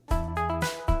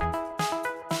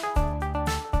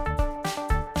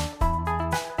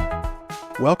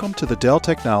Welcome to the Dell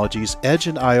Technologies Edge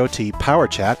and IoT Power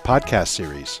Chat podcast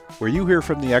series, where you hear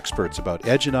from the experts about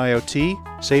Edge and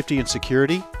IoT, safety and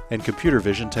security, and computer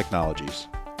vision technologies.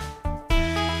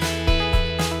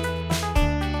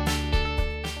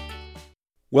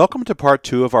 Welcome to part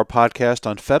 2 of our podcast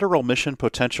on federal mission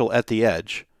potential at the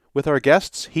edge, with our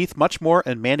guests Heath Muchmore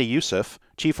and Manny Youssef,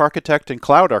 Chief Architect and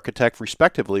Cloud Architect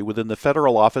respectively within the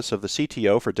Federal Office of the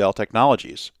CTO for Dell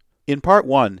Technologies. In part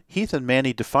 1, Heath and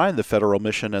Manny defined the federal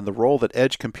mission and the role that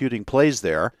edge computing plays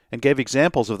there, and gave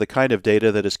examples of the kind of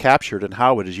data that is captured and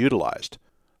how it is utilized.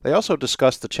 They also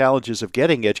discussed the challenges of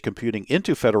getting edge computing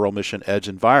into federal mission edge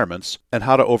environments and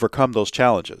how to overcome those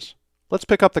challenges. Let's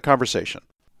pick up the conversation.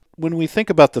 When we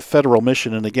think about the federal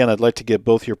mission, and again, I'd like to get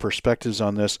both your perspectives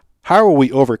on this, how are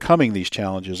we overcoming these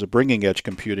challenges of bringing edge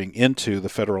computing into the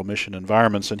federal mission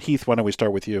environments? And Heath, why don't we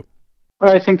start with you?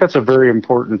 Well, I think that's a very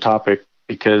important topic,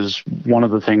 because one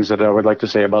of the things that I would like to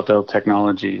say about Dell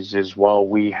Technologies is while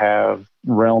we have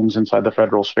realms inside the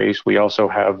federal space, we also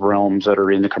have realms that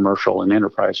are in the commercial and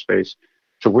enterprise space.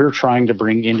 So we're trying to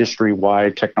bring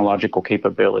industry-wide technological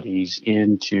capabilities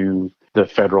into the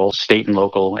federal, state, and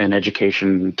local and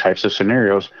education types of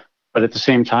scenarios. But at the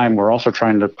same time, we're also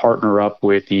trying to partner up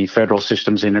with the federal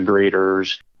systems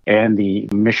integrators and the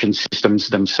mission systems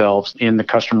themselves in the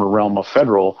customer realm of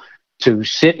federal to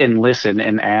sit and listen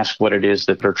and ask what it is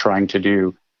that they're trying to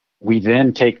do. We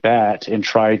then take that and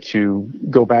try to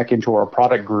go back into our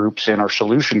product groups and our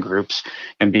solution groups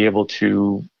and be able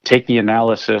to take the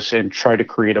analysis and try to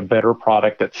create a better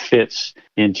product that fits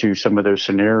into some of those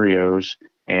scenarios.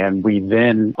 And we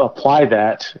then apply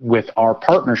that with our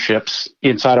partnerships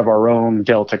inside of our own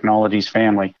Dell Technologies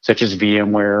family, such as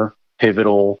VMware,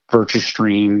 Pivotal,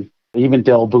 Virtustream, even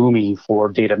Dell Boomi for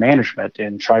data management,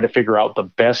 and try to figure out the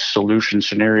best solution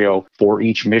scenario for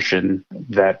each mission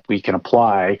that we can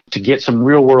apply to get some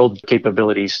real world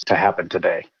capabilities to happen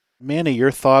today. Manny, your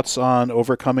thoughts on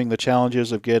overcoming the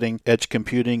challenges of getting edge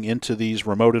computing into these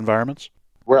remote environments?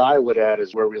 Where I would add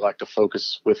is where we like to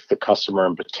focus with the customer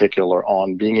in particular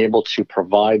on being able to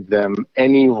provide them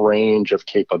any range of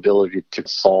capability to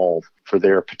solve for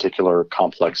their particular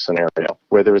complex scenario,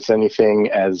 whether it's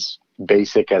anything as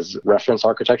basic as reference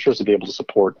architectures to be able to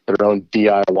support their own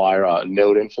DIY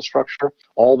node infrastructure,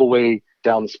 all the way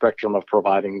down the spectrum of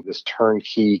providing this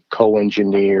turnkey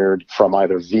co-engineered from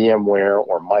either VMware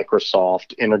or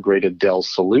Microsoft integrated Dell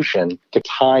solution to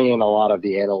tie in a lot of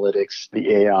the analytics,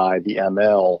 the AI, the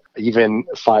ML, even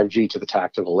 5G to the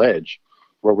tactical edge,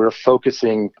 where we're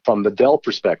focusing from the Dell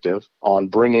perspective on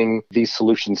bringing these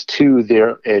solutions to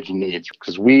their edge needs.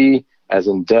 Because we, as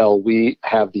in Dell, we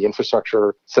have the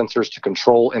infrastructure sensors to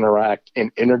control, interact,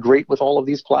 and integrate with all of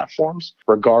these platforms,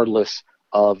 regardless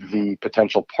of the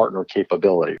potential partner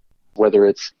capability. Whether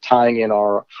it's tying in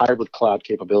our hybrid cloud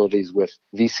capabilities with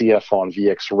VCF on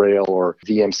VxRail or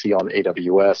VMC on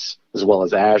AWS, as well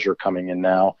as Azure coming in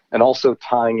now, and also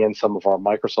tying in some of our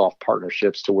Microsoft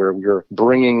partnerships to where we're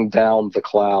bringing down the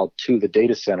cloud to the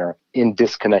data center in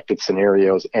disconnected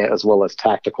scenarios, as well as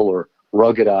tactical or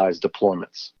ruggedized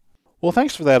deployments. Well,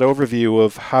 thanks for that overview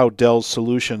of how Dell's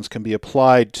solutions can be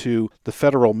applied to the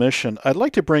federal mission. I'd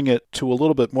like to bring it to a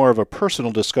little bit more of a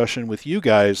personal discussion with you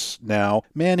guys now.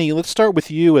 Manny, let's start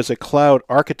with you as a cloud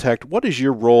architect. What is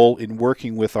your role in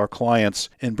working with our clients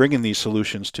and bringing these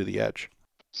solutions to the edge?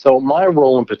 So my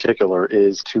role in particular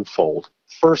is twofold.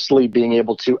 Firstly, being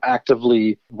able to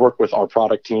actively work with our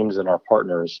product teams and our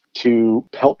partners to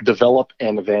help develop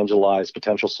and evangelize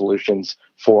potential solutions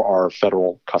for our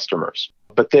federal customers.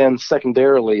 But then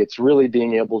secondarily, it's really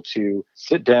being able to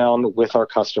sit down with our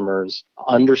customers,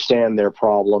 understand their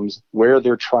problems, where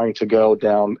they're trying to go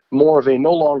down more of a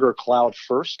no longer cloud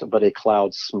first, but a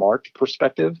cloud smart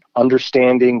perspective,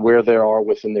 understanding where they are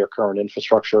within their current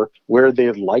infrastructure, where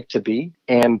they'd like to be,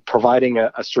 and providing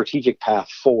a strategic path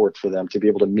forward for them to be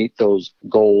able to meet those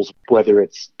goals, whether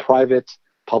it's private,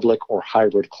 public, or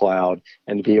hybrid cloud,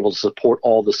 and to be able to support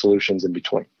all the solutions in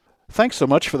between. Thanks so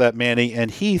much for that, Manny. And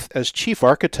Heath, as Chief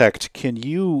Architect, can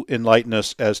you enlighten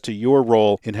us as to your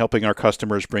role in helping our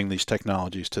customers bring these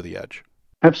technologies to the edge?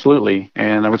 Absolutely.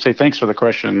 And I would say thanks for the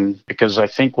question, because I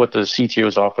think what the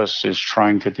CTO's office is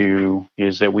trying to do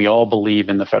is that we all believe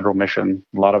in the federal mission.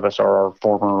 A lot of us are our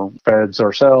former feds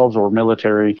ourselves or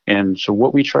military. And so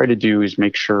what we try to do is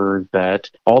make sure that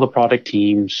all the product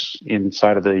teams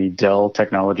inside of the Dell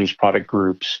Technologies product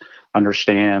groups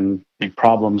understand the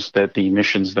problems that the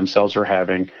missions themselves are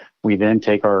having. We then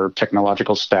take our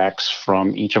technological stacks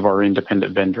from each of our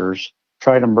independent vendors,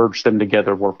 try to merge them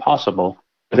together where possible,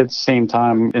 But at the same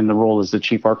time, in the role as the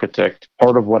chief architect,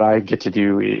 part of what I get to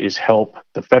do is help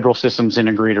the federal systems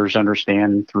integrators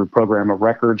understand through program of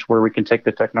records where we can take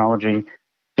the technology,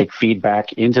 take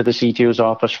feedback into the CTO's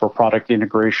office for product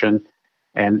integration,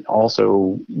 and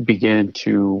also begin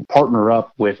to partner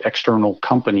up with external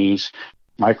companies,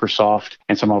 Microsoft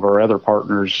and some of our other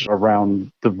partners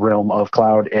around the realm of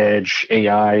cloud, edge,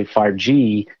 AI,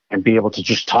 5G, and be able to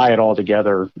just tie it all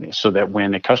together so that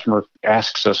when a customer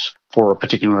asks us for a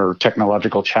particular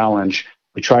technological challenge,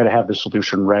 we try to have the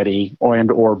solution ready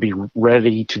or be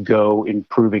ready to go in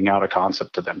proving out a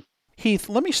concept to them. Heath,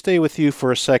 let me stay with you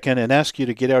for a second and ask you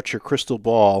to get out your crystal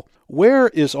ball. Where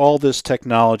is all this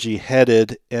technology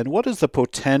headed, and what is the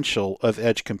potential of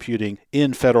edge computing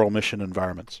in federal mission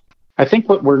environments? I think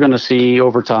what we're going to see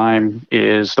over time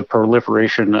is the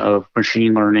proliferation of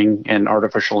machine learning and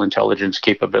artificial intelligence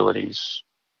capabilities.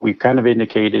 We've kind of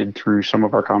indicated through some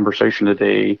of our conversation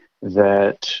today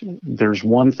that there's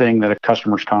one thing that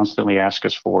customers constantly ask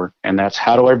us for, and that's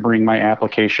how do I bring my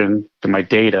application to my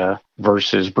data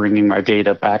versus bringing my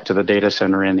data back to the data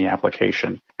center in the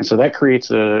application. And so that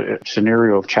creates a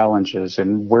scenario of challenges.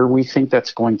 And where we think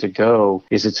that's going to go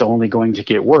is it's only going to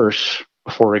get worse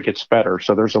before it gets better.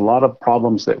 So there's a lot of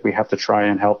problems that we have to try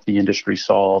and help the industry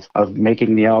solve of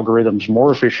making the algorithms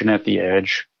more efficient at the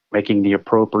edge, making the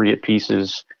appropriate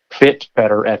pieces fit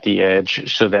better at the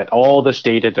edge so that all this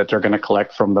data that they're going to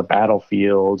collect from the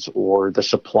battlefields or the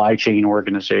supply chain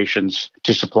organizations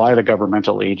to supply the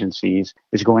governmental agencies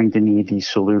is going to need these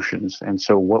solutions. And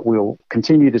so what we'll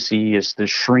continue to see is the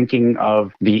shrinking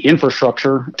of the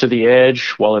infrastructure to the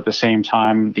edge, while at the same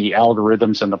time the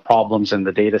algorithms and the problems and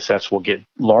the data sets will get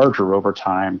larger over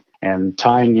time. And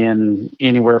tying in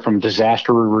anywhere from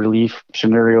disaster relief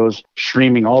scenarios,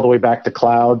 streaming all the way back to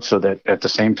cloud so that at the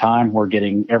same time we're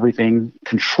getting everything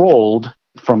controlled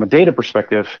from a data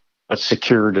perspective, but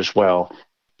secured as well.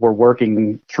 We're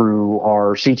working through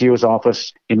our CTO's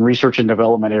office in research and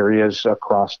development areas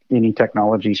across any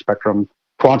technology spectrum,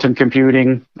 quantum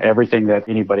computing, everything that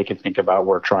anybody can think about.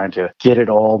 We're trying to get it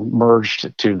all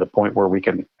merged to the point where we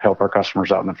can help our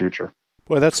customers out in the future.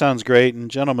 Boy, that sounds great.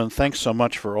 And gentlemen, thanks so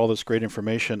much for all this great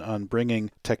information on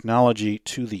bringing technology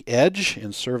to the edge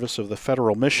in service of the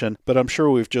federal mission. But I'm sure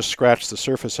we've just scratched the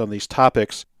surface on these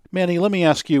topics. Manny, let me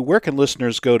ask you, where can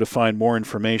listeners go to find more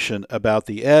information about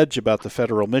the edge, about the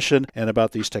federal mission, and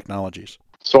about these technologies?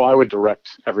 So I would direct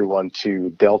everyone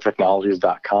to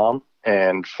delltechnologies.com.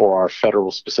 And for our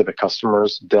federal specific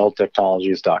customers,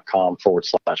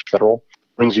 delltechnologies.com/federal.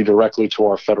 Brings you directly to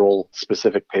our federal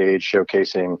specific page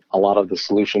showcasing a lot of the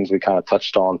solutions we kind of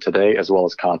touched on today, as well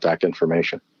as contact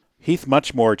information. Heath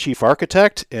Muchmore, Chief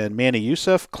Architect, and Manny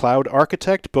Youssef, Cloud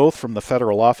Architect, both from the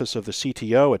Federal Office of the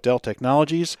CTO at Dell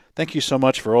Technologies. Thank you so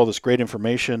much for all this great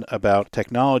information about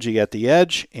technology at the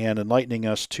edge and enlightening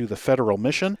us to the federal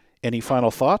mission. Any final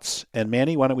thoughts? And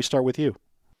Manny, why don't we start with you?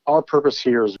 Our purpose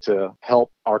here is to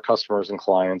help our customers and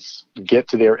clients get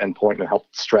to their endpoint and help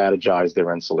strategize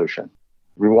their end solution.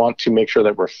 We want to make sure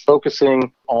that we're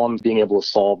focusing on being able to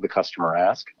solve the customer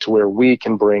ask to where we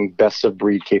can bring best of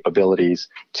breed capabilities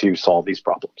to solve these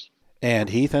problems. And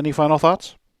Heath, any final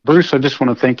thoughts? Bruce, I just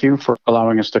want to thank you for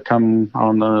allowing us to come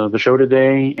on the show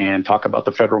today and talk about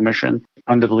the federal mission.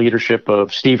 Under the leadership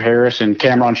of Steve Harris and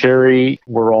Cameron Cherry,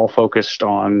 we're all focused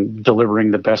on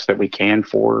delivering the best that we can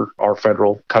for our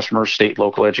federal customers, state,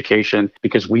 local education,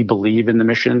 because we believe in the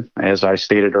mission. As I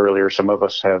stated earlier, some of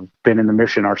us have been in the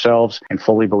mission ourselves and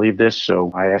fully believe this.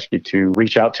 So I ask you to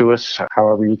reach out to us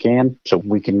however you can so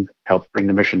we can help bring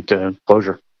the mission to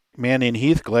closure. Manny and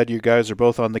Heath, glad you guys are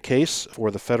both on the case for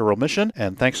the federal mission,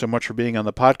 and thanks so much for being on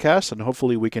the podcast, and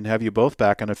hopefully we can have you both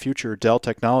back on a future Dell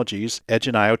Technologies Edge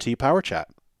and IoT Power Chat.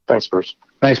 Thanks, Bruce.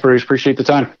 Thanks, Bruce. Appreciate the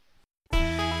time.